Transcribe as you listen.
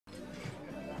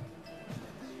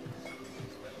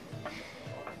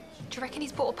Do you reckon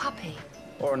he's bought a puppy?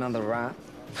 Or another rat.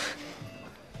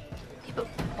 Yeah, but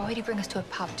why would he bring us to a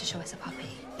pub to show us a puppy?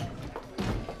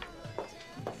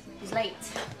 He's late.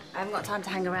 I haven't got time to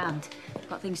hang around.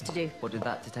 Got things to do. What did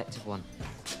that detective want?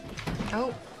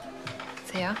 Oh,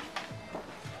 it's here.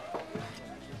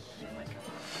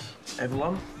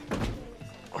 Everyone,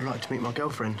 I'd like to meet my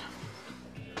girlfriend.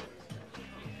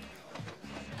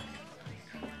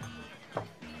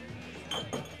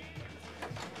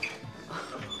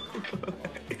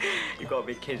 You gotta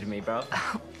be kidding me, bro.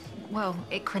 Well,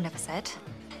 Ikra never said.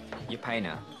 You're paying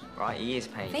her, right? He is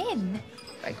paying. Finn!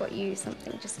 I got you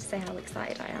something just to say how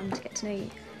excited I am to get to know you.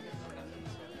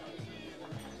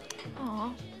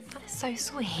 Aw, that's so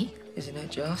sweet. Isn't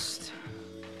it just?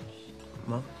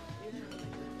 Mum?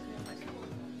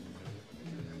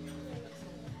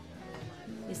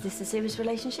 Is this a serious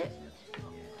relationship?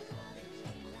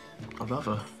 I love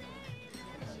her.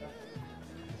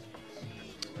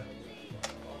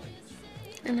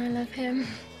 And I love him.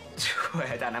 Well,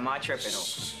 Dan, am I tripping or?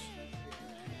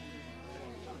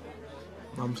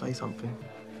 Mum, say something.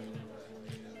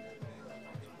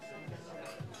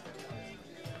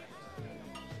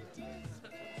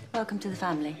 Welcome to the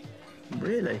family.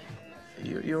 Really?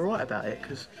 You're all right about it?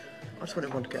 Because I just want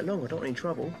everyone to get along. I don't want any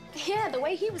trouble. Yeah, the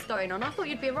way he was going on, I thought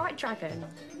you'd be a right dragon.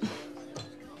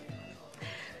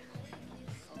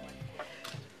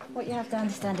 What you have to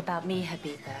understand about me,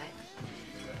 Habiba,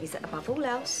 is that above all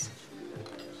else,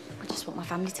 I just want my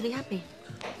family to be happy.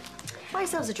 Buy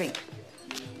yourselves a drink.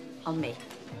 On me.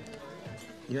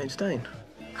 You ain't staying?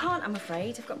 Can't, I'm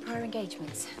afraid. I've got prior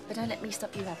engagements. But don't let me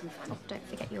stop you having fun. Oh, don't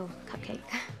forget your cupcake.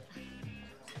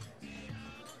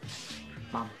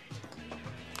 Mum.